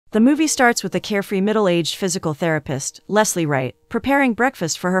The movie starts with the carefree middle-aged physical therapist, Leslie Wright, preparing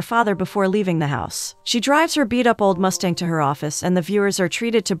breakfast for her father before leaving the house. She drives her beat-up old Mustang to her office, and the viewers are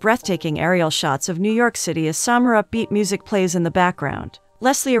treated to breathtaking aerial shots of New York City as summer upbeat music plays in the background.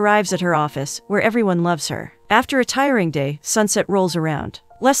 Leslie arrives at her office, where everyone loves her. After a tiring day, sunset rolls around.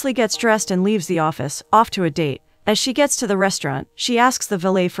 Leslie gets dressed and leaves the office, off to a date. As she gets to the restaurant, she asks the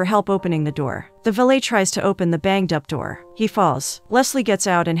valet for help opening the door. The valet tries to open the banged-up door. He falls. Leslie gets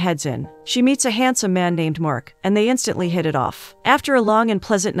out and heads in. She meets a handsome man named Mark, and they instantly hit it off. After a long and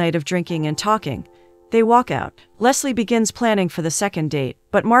pleasant night of drinking and talking, they walk out. Leslie begins planning for the second date,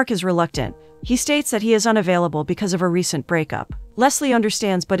 but Mark is reluctant. He states that he is unavailable because of a recent breakup. Leslie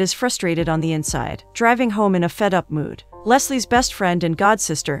understands but is frustrated on the inside, driving home in a fed-up mood. Leslie's best friend and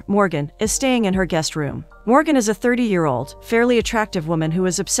godsister, Morgan, is staying in her guest room. Morgan is a 30-year-old, fairly attractive woman who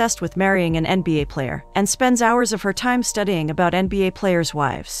is obsessed with marrying an NBA player and spends hours of her time studying about NBA players'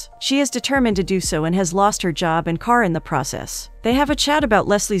 wives. She is determined to do so and has lost her job and car in the process. They have a chat about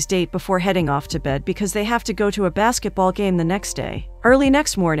Leslie's date before heading off to bed because they have to go to a basketball game the next day. Early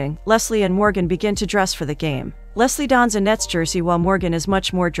next morning, Leslie and Morgan begin to dress for the game. Leslie dons a Nets jersey while Morgan is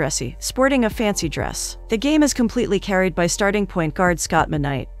much more dressy, sporting a fancy dress. The game is completely carried by starting point guard Scott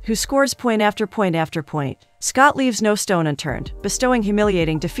McKnight, who scores point after point after point. Scott leaves no stone unturned, bestowing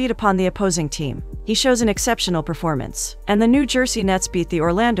humiliating defeat upon the opposing team. He shows an exceptional performance, and the New Jersey Nets beat the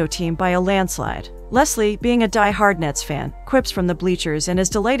Orlando team by a landslide. Leslie, being a die-hard Nets fan, quips from the bleachers and is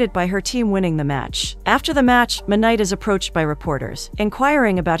delighted by her team winning the match. After the match, McKnight is approached by reporters,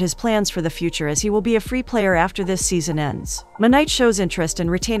 inquiring about his plans for the future as he will be a free player after this season ends. McKnight shows interest in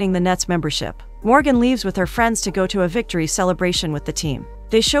retaining the Nets membership. Morgan leaves with her friends to go to a victory celebration with the team.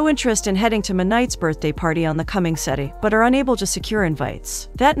 They show interest in heading to McKnight's birthday party on the coming Saturday, but are unable to secure invites.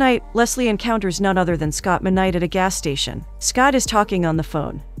 That night, Leslie encounters none other than Scott McKnight at a gas station. Scott is talking on the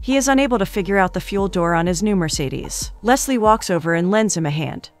phone. He is unable to figure out the fuel door on his new Mercedes. Leslie walks over and lends him a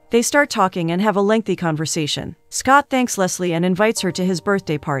hand. They start talking and have a lengthy conversation. Scott thanks Leslie and invites her to his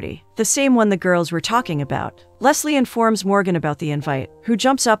birthday party, the same one the girls were talking about. Leslie informs Morgan about the invite, who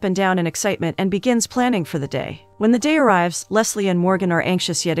jumps up and down in excitement and begins planning for the day. When the day arrives, Leslie and Morgan are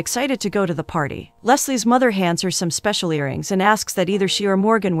anxious yet excited to go to the party. Leslie's mother hands her some special earrings and asks that either she or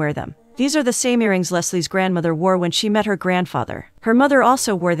Morgan wear them. These are the same earrings Leslie's grandmother wore when she met her grandfather. Her mother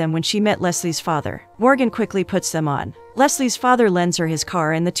also wore them when she met Leslie's father. Morgan quickly puts them on. Leslie's father lends her his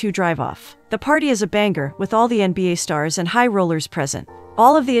car and the two drive off. The party is a banger, with all the NBA stars and high rollers present.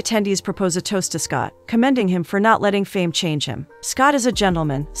 All of the attendees propose a toast to Scott, commending him for not letting fame change him. Scott is a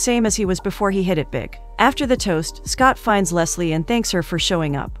gentleman, same as he was before he hit it big. After the toast, Scott finds Leslie and thanks her for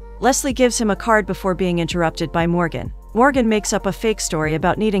showing up. Leslie gives him a card before being interrupted by Morgan. Morgan makes up a fake story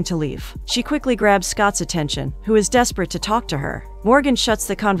about needing to leave. She quickly grabs Scott's attention, who is desperate to talk to her. Morgan shuts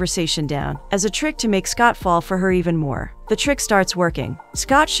the conversation down, as a trick to make Scott fall for her even more. The trick starts working.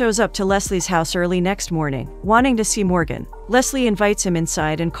 Scott shows up to Leslie's house early next morning, wanting to see Morgan. Leslie invites him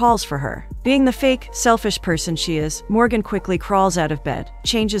inside and calls for her. Being the fake, selfish person she is, Morgan quickly crawls out of bed,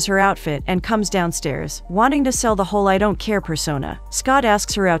 changes her outfit, and comes downstairs, wanting to sell the whole I don't care persona. Scott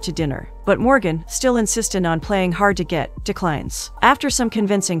asks her out to dinner, but Morgan, still insistent on playing hard to get, declines. After some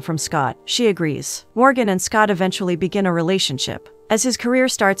convincing from Scott, she agrees. Morgan and Scott eventually begin a relationship. As his career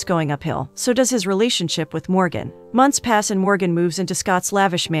starts going uphill, so does his relationship with Morgan. Months pass and Morgan moves into Scott's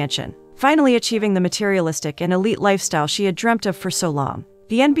lavish mansion, finally achieving the materialistic and elite lifestyle she had dreamt of for so long.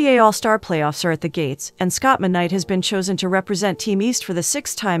 The NBA All-Star playoffs are at the gates, and Scott McKnight has been chosen to represent Team East for the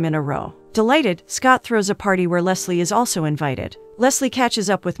 6th time in a row. Delighted, Scott throws a party where Leslie is also invited. Leslie catches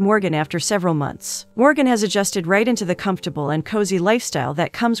up with Morgan after several months. Morgan has adjusted right into the comfortable and cozy lifestyle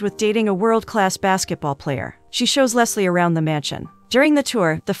that comes with dating a world-class basketball player. She shows Leslie around the mansion. During the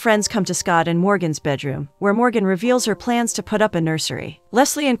tour, the friends come to Scott and Morgan's bedroom, where Morgan reveals her plans to put up a nursery.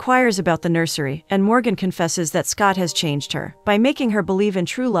 Leslie inquires about the nursery, and Morgan confesses that Scott has changed her, by making her believe in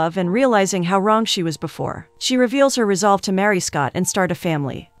true love and realizing how wrong she was before. She reveals her resolve to marry Scott and start a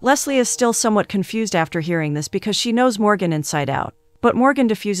family. Leslie is still somewhat confused after hearing this because she knows Morgan inside out. But Morgan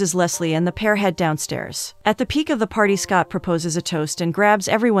diffuses Leslie and the pair head downstairs. At the peak of the party, Scott proposes a toast and grabs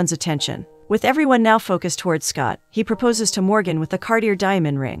everyone's attention. With everyone now focused towards Scott, he proposes to Morgan with a Cartier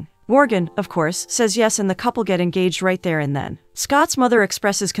diamond ring. Morgan, of course, says yes and the couple get engaged right there and then. Scott's mother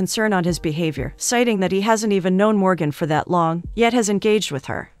expresses concern on his behavior, citing that he hasn't even known Morgan for that long, yet has engaged with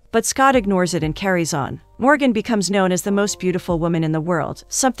her. But Scott ignores it and carries on. Morgan becomes known as the most beautiful woman in the world,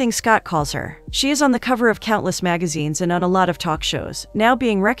 something Scott calls her. She is on the cover of countless magazines and on a lot of talk shows, now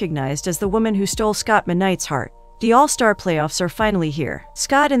being recognized as the woman who stole Scott McKnight's heart. The All-Star playoffs are finally here.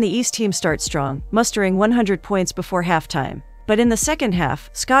 Scott and the East team start strong, mustering 100 points before halftime. But in the second half,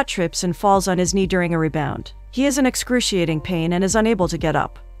 Scott trips and falls on his knee during a rebound. He is in excruciating pain and is unable to get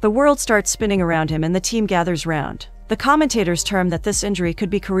up. The world starts spinning around him and the team gathers round. The commentators term that this injury could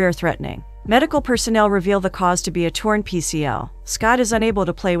be career-threatening. Medical personnel reveal the cause to be a torn PCL. Scott is unable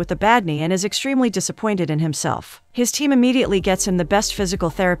to play with the bad knee and is extremely disappointed in himself. His team immediately gets him the best physical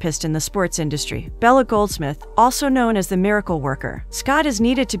therapist in the sports industry, Bella Goldsmith, also known as the Miracle Worker. Scott is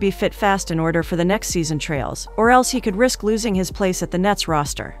needed to be fit fast in order for the next season trials, or else he could risk losing his place at the Nets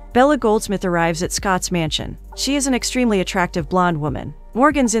roster. Bella Goldsmith arrives at Scott's mansion. She is an extremely attractive blonde woman.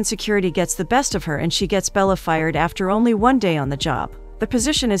 Morgan's insecurity gets the best of her and she gets Bella fired after only one day on the job. The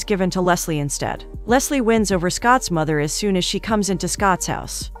position is given to Leslie instead. Leslie wins over Scott's mother as soon as she comes into Scott's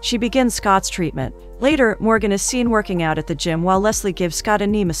house. She begins Scott's treatment. Later, Morgan is seen working out at the gym while Leslie gives Scott a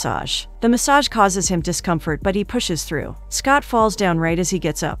knee massage. The massage causes him discomfort, but he pushes through. Scott falls down right as he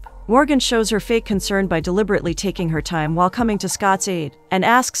gets up. Morgan shows her fake concern by deliberately taking her time while coming to Scott's aid, and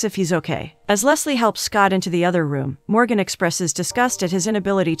asks if he's okay. As Leslie helps Scott into the other room, Morgan expresses disgust at his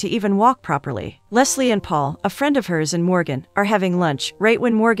inability to even walk properly. Leslie and Paul, a friend of hers and Morgan, are having lunch right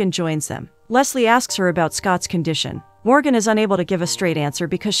when Morgan joins them. Leslie asks her about Scott's condition. Morgan is unable to give a straight answer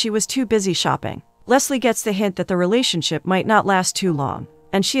because she was too busy shopping. Leslie gets the hint that the relationship might not last too long.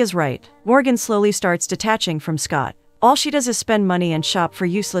 And she is right. Morgan slowly starts detaching from Scott. All she does is spend money and shop for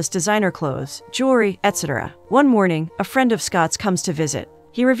useless designer clothes, jewelry, etc. One morning, a friend of Scott's comes to visit.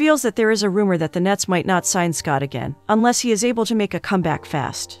 He reveals that there is a rumor that the Nets might not sign Scott again, unless he is able to make a comeback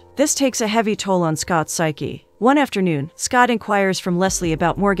fast. This takes a heavy toll on Scott's psyche. One afternoon, Scott inquires from Leslie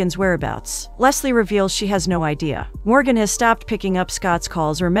about Morgan's whereabouts. Leslie reveals she has no idea. Morgan has stopped picking up Scott's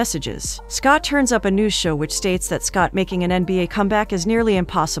calls or messages. Scott turns up a news show which states that Scott making an NBA comeback is nearly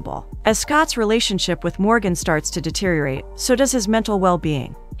impossible. As Scott's relationship with Morgan starts to deteriorate, so does his mental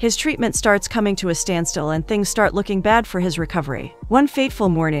well-being. His treatment starts coming to a standstill and things start looking bad for his recovery. One fateful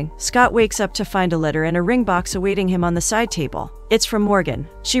morning, Scott wakes up to find a letter and a ring box awaiting him on the side table. It's from Morgan.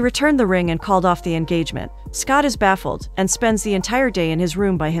 She returned the ring and called off the engagement. Scott is baffled and spends the entire day in his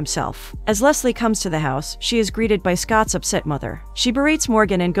room by himself. As Leslie comes to the house, she is greeted by Scott's upset mother. She berates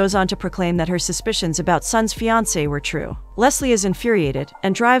Morgan and goes on to proclaim that her suspicions about son's fiancé were true. Leslie is infuriated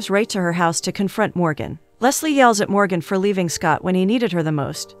and drives right to her house to confront Morgan. Leslie yells at Morgan for leaving Scott when he needed her the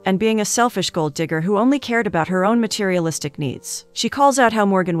most, and being a selfish gold digger who only cared about her own materialistic needs. She calls out how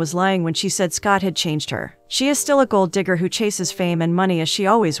Morgan was lying when she said Scott had changed her. She is still a gold digger who chases fame and money as she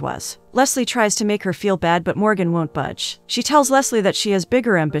always was. Leslie tries to make her feel bad, but Morgan won't budge. She tells Leslie that she has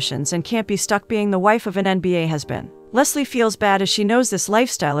bigger ambitions and can't be stuck being the wife of an NBA has-been. Leslie feels bad as she knows this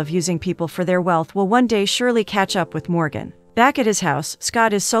lifestyle of using people for their wealth will one day surely catch up with Morgan. Back at his house,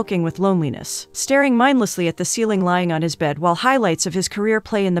 Scott is sulking with loneliness, staring mindlessly at the ceiling lying on his bed while highlights of his career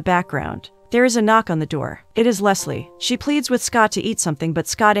play in the background. There is a knock on the door. It is Leslie. She pleads with Scott to eat something, but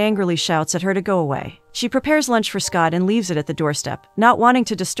Scott angrily shouts at her to go away. She prepares lunch for Scott and leaves it at the doorstep, not wanting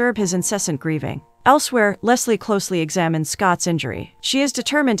to disturb his incessant grieving. Elsewhere, Leslie closely examines Scott's injury. She is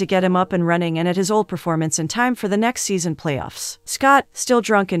determined to get him up and running and at his old performance in time for the next season playoffs. Scott, still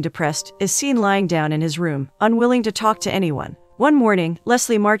drunk and depressed, is seen lying down in his room, unwilling to talk to anyone. One morning,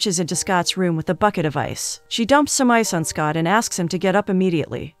 Leslie marches into Scott's room with a bucket of ice. She dumps some ice on Scott and asks him to get up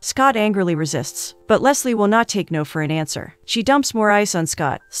immediately. Scott angrily resists, but Leslie will not take no for an answer. She dumps more ice on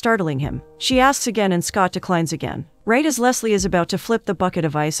Scott, startling him. She asks again and Scott declines again. Right as Leslie is about to flip the bucket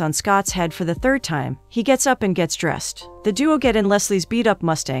of ice on Scott's head for the third time, he gets up and gets dressed. The duo get in Leslie's beat-up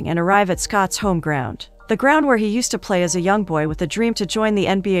Mustang and arrive at Scott's home ground. The ground where he used to play as a young boy with a dream to join the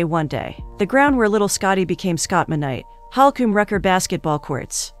NBA one day. The ground where little Scotty became Scottmanite. Halcombe Rucker basketball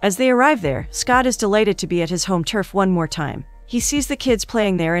courts. As they arrive there, Scott is delighted to be at his home turf one more time. He sees the kids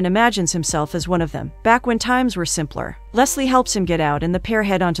playing there and imagines himself as one of them, back when times were simpler. Leslie helps him get out and the pair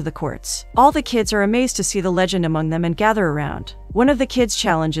head onto the courts. All the kids are amazed to see the legend among them and gather around. One of the kids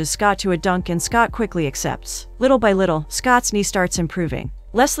challenges Scott to a dunk and Scott quickly accepts. Little by little, Scott's knee starts improving.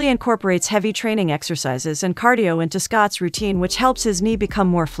 Leslie incorporates heavy training exercises and cardio into Scott's routine, which helps his knee become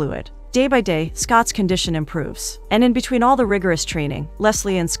more fluid. Day by day, Scott's condition improves. And in between all the rigorous training,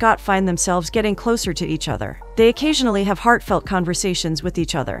 Leslie and Scott find themselves getting closer to each other. They occasionally have heartfelt conversations with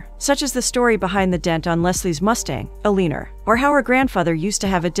each other, such as the story behind the dent on Leslie's Mustang, a leaner, or how her grandfather used to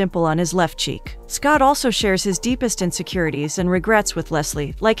have a dimple on his left cheek. Scott also shares his deepest insecurities and regrets with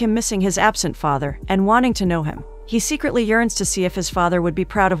Leslie, like him missing his absent father and wanting to know him. He secretly yearns to see if his father would be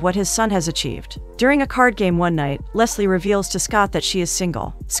proud of what his son has achieved. During a card game one night, Leslie reveals to Scott that she is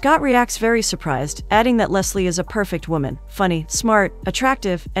single. Scott reacts very surprised, adding that Leslie is a perfect woman, funny, smart,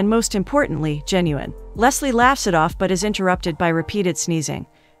 attractive, and most importantly, genuine. Leslie laughs it off but is interrupted by repeated sneezing.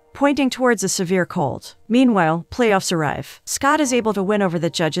 pointing towards a severe cold. Meanwhile, playoffs arrive. Scott is able to win over the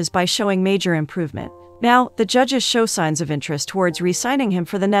judges by showing major improvement. Now, the judges show signs of interest towards re-signing him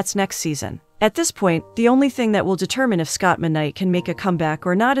for the Nets next season. At this point, the only thing that will determine if Scott McKnight can make a comeback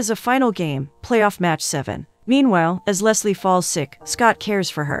or not is a final game, playoff match 7. Meanwhile, as Leslie falls sick, Scott cares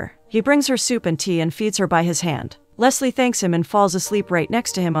for her. He brings her soup and tea and feeds her by his hand. Leslie thanks him and falls asleep right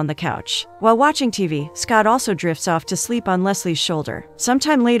next to him on the couch. While watching TV, Scott also drifts off to sleep on Leslie's shoulder.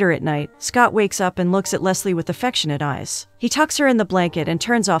 Sometime later at night, Scott wakes up and looks at Leslie with affectionate eyes. He tucks her in the blanket and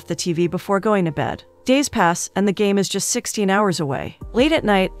turns off the TV before going to bed. Days pass, and the game is just 16 hours away. Late at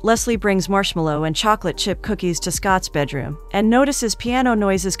night, Leslie brings marshmallow and chocolate chip cookies to Scott's bedroom, and notices piano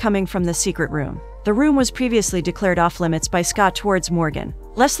noises coming from the secret room. The room was previously declared off-limits by Scott towards Morgan.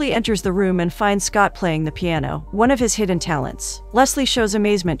 Leslie enters the room and finds Scott playing the piano, one of his hidden talents. Leslie shows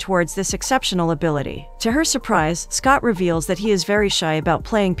amazement towards this exceptional ability. To her surprise, Scott reveals that he is very shy about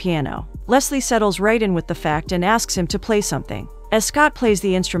playing piano. Leslie settles right in with the fact and asks him to play something. As Scott plays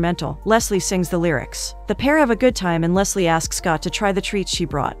the instrumental, Leslie sings the lyrics. The pair have a good time and Leslie asks Scott to try the treats she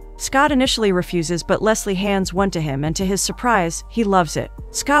brought. Scott initially refuses, but Leslie hands one to him and to his surprise, he loves it.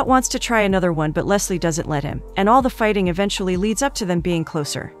 Scott wants to try another one, but Leslie doesn't let him, and all the fighting eventually leads up to them being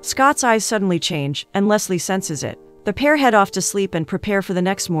closer. Scott's eyes suddenly change, and Leslie senses it. The pair head off to sleep and prepare for the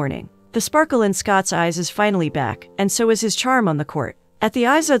next morning. The sparkle in Scott's eyes is finally back, and so is his charm on the court. At the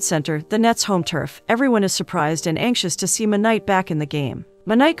Izod Center, the Nets' home turf, everyone is surprised and anxious to see McKnight back in the game.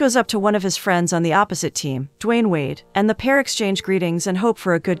 McKnight goes up to one of his friends on the opposite team, Dwayne Wade, and the pair exchange greetings and hope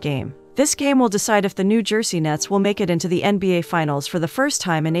for a good game. This game will decide if the New Jersey Nets will make it into the NBA Finals for the first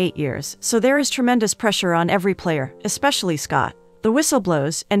time in 8 years, so there is tremendous pressure on every player, especially Scott. The whistle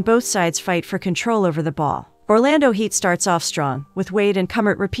blows, and both sides fight for control over the ball. Orlando Heat starts off strong, with Wade and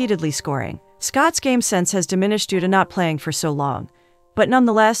Cummert repeatedly scoring. Scott's game sense has diminished due to not playing for so long. But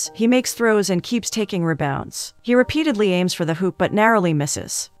nonetheless, he makes throws and keeps taking rebounds. He repeatedly aims for the hoop but narrowly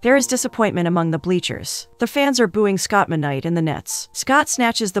misses. There is disappointment among the bleachers. The fans are booing Scott McKnight in the Nets. Scott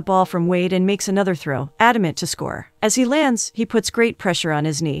snatches the ball from Wade and makes another throw, adamant to score. As he lands, he puts great pressure on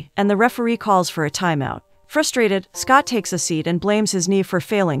his knee, and the referee calls for a timeout. Frustrated, Scott takes a seat and blames his knee for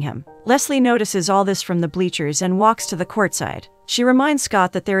failing him. Leslie notices all this from the bleachers and walks to the courtside. She reminds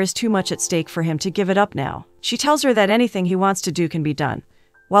Scott that there is too much at stake for him to give it up now. She tells her that anything he wants to do can be done,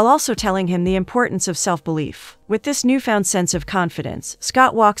 while also telling him the importance of self-belief. With this newfound sense of confidence,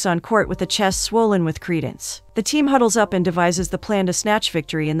 Scott walks on court with a chest swollen with credence. The team huddles up and devises the plan to snatch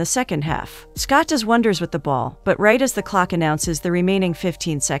victory in the second half. Scott does wonders with the ball, but right as the clock announces the remaining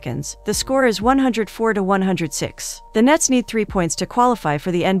 15 seconds, the score is 104-106. The Nets need 3 points to qualify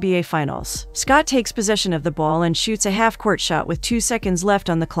for the NBA Finals. Scott takes possession of the ball and shoots a half-court shot with 2 seconds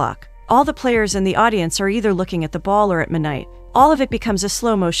left on the clock. All the players in the audience are either looking at the ball or at McKnight. All of it becomes a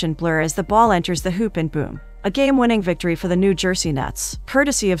slow-motion blur as the ball enters the hoop and boom. A game-winning victory for the New Jersey Nets,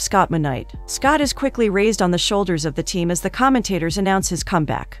 courtesy of Scott McKnight. Scott is quickly raised on the shoulders of the team as the commentators announce his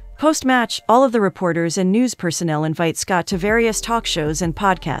comeback. Post-match, all of the reporters and news personnel invite Scott to various talk shows and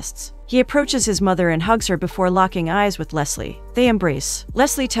podcasts. He approaches his mother and hugs her before locking eyes with Leslie. They embrace.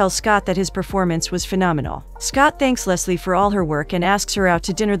 Leslie tells Scott that his performance was phenomenal. Scott thanks Leslie for all her work and asks her out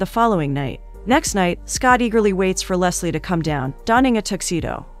to dinner the following night. Next night, Scott eagerly waits for Leslie to come down, donning a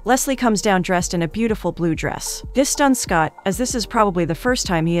tuxedo. Leslie comes down dressed in a beautiful blue dress. This stuns Scott, as this is probably the first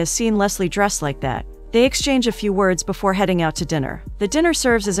time he has seen Leslie dressed like that. They exchange a few words before heading out to dinner. The dinner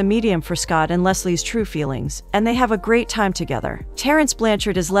serves as a medium for Scott and Leslie's true feelings, and they have a great time together. Terrence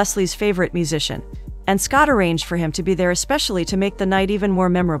Blanchard is Leslie's favorite musician, and Scott arranged for him to be there especially to make the night even more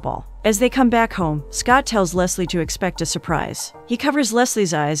memorable. As they come back home, Scott tells Leslie to expect a surprise. He covers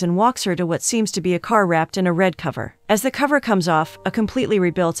Leslie's eyes and walks her to what seems to be a car wrapped in a red cover. As the cover comes off, a completely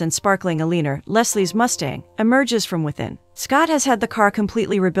rebuilt and sparkling Aliner, Leslie's Mustang, emerges from within. Scott has had the car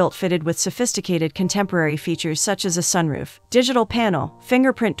completely rebuilt, fitted with sophisticated contemporary features such as a sunroof, digital panel,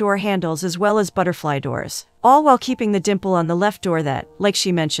 fingerprint door handles as well as butterfly doors, all while keeping the dimple on the left door that, like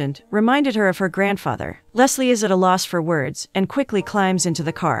she mentioned, reminded her of her grandfather. Leslie is at a loss for words and quickly climbs into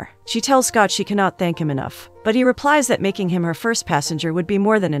the car. She tells Scott she cannot thank him enough, but he replies that making him her first passenger would be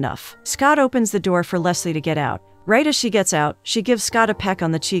more than enough. Scott opens the door for Leslie to get out. Right as she gets out, she gives Scott a peck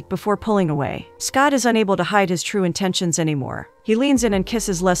on the cheek before pulling away. Scott is unable to hide his true intentions anymore. He leans in and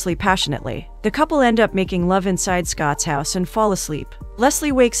kisses Leslie passionately. The couple end up making love inside Scott's house and fall asleep.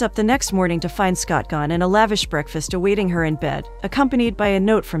 Leslie wakes up the next morning to find Scott gone and a lavish breakfast awaiting her in bed, accompanied by a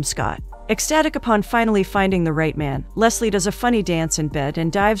note from Scott. Ecstatic upon finally finding the right man, Leslie does a funny dance in bed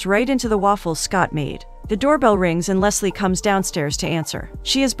and dives right into the waffles Scott made. The doorbell rings and Leslie comes downstairs to answer.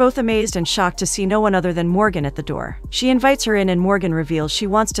 She is both amazed and shocked to see no one other than Morgan at the door. She invites her in and Morgan reveals she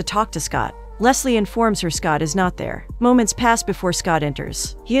wants to talk to Scott. Leslie informs her Scott is not there. Moments pass before Scott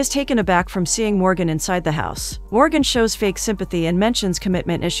enters. He is taken aback from seeing Morgan inside the house. Morgan shows fake sympathy and mentions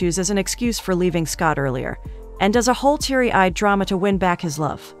commitment issues as an excuse for leaving Scott earlier, and does a whole teary-eyed drama to win back his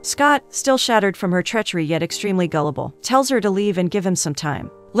love. Scott, still shattered from her treachery yet extremely gullible, tells her to leave and give him some time.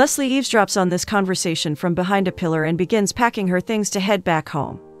 Leslie eavesdrops on this conversation from behind a pillar and begins packing her things to head back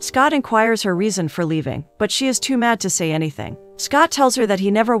home. Scott inquires her reason for leaving, but she is too mad to say anything. Scott tells her that he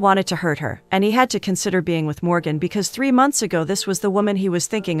never wanted to hurt her, and he had to consider being with Morgan because 3 months ago this was the woman he was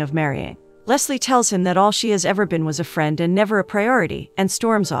thinking of marrying. Leslie tells him that all she has ever been was a friend and never a priority, and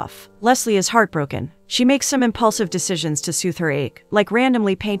storms off. Leslie is heartbroken. She makes some impulsive decisions to soothe her ache, like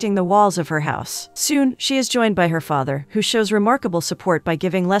randomly painting the walls of her house. Soon, she is joined by her father, who shows remarkable support by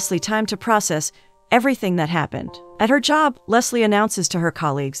giving Leslie time to process everything that happened. At her job, Leslie announces to her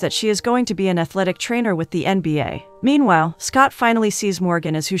colleagues that she is going to be an athletic trainer with the NBA. Meanwhile, Scott finally sees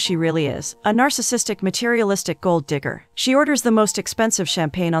Morgan as who she really is, a narcissistic, materialistic gold digger. She orders the most expensive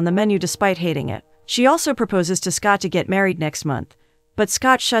champagne on the menu despite hating it. She also proposes to Scott to get married next month, but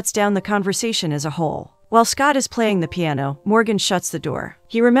Scott shuts down the conversation as a whole. While Scott is playing the piano, Morgan shuts the door.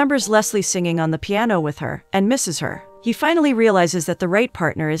 He remembers Leslie singing on the piano with her and misses her. He finally realizes that the right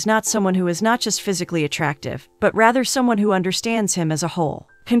partner is not someone who is not just physically attractive, but rather someone who understands him as a whole.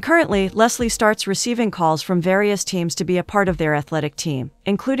 Concurrently, Leslie starts receiving calls from various teams to be a part of their athletic team,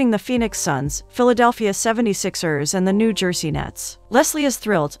 including the Phoenix Suns, Philadelphia 76ers, and the New Jersey Nets. Leslie is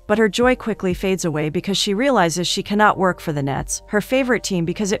thrilled, but her joy quickly fades away because she realizes she cannot work for the Nets, her favorite team,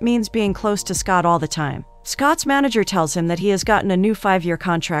 because it means being close to Scott all the time. Scott's manager tells him that he has gotten a new 5-year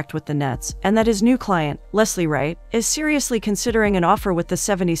contract with the Nets, and that his new client, Leslie Wright, is seriously considering an offer with the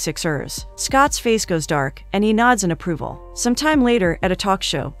 76ers. Scott's face goes dark, and he nods in approval. Sometime later, at a talk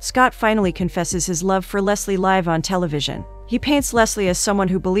show, Scott finally confesses his love for Leslie live on television. He paints Leslie as someone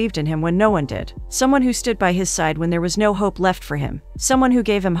who believed in him when no one did, someone who stood by his side when there was no hope left for him, someone who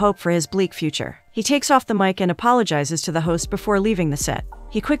gave him hope for his bleak future. He takes off the mic and apologizes to the host before leaving the set.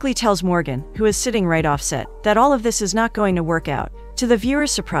 He quickly tells Morgan, who is sitting right off set, that all of this is not going to work out. To the viewer's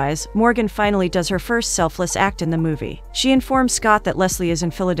surprise, Morgan finally does her first selfless act in the movie. She informs Scott that Leslie is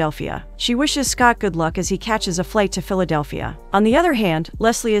in Philadelphia. She wishes Scott good luck as he catches a flight to Philadelphia. On the other hand,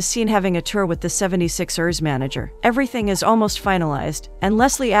 Leslie is seen having a tour with the 76ers manager. Everything is almost finalized, and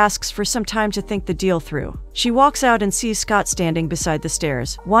Leslie asks for some time to think the deal through. She walks out and sees Scott standing beside the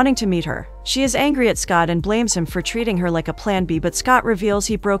stairs, wanting to meet her. She is angry at Scott and blames him for treating her like a plan B, but Scott reveals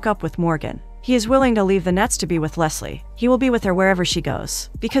he broke up with Morgan. He is willing to leave the Nets to be with Leslie. He will be with her wherever she goes,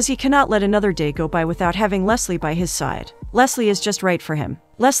 because he cannot let another day go by without having Leslie by his side. Leslie is just right for him.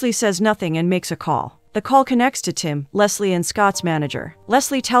 Leslie says nothing and makes a call. The call connects to Tim, Leslie and Scott's manager.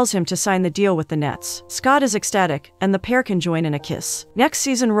 Leslie tells him to sign the deal with the Nets. Scott is ecstatic, and the pair can join in a kiss. Next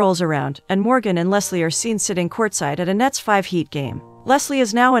season rolls around, and Morgan and Leslie are seen sitting courtside at a Nets 5 Heat game. Leslie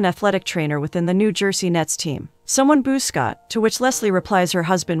is now an athletic trainer within the New Jersey Nets team. Someone boos Scott, to which Leslie replies her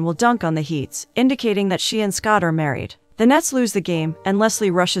husband will dunk on the Heats, indicating that she and Scott are married. The Nets lose the game, and Leslie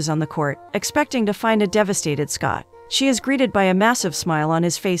rushes on the court, expecting to find a devastated Scott. She is greeted by a massive smile on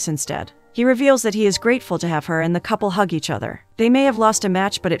his face instead. He reveals that he is grateful to have her, and the couple hug each other. They may have lost a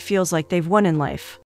match, but it feels like they've won in life.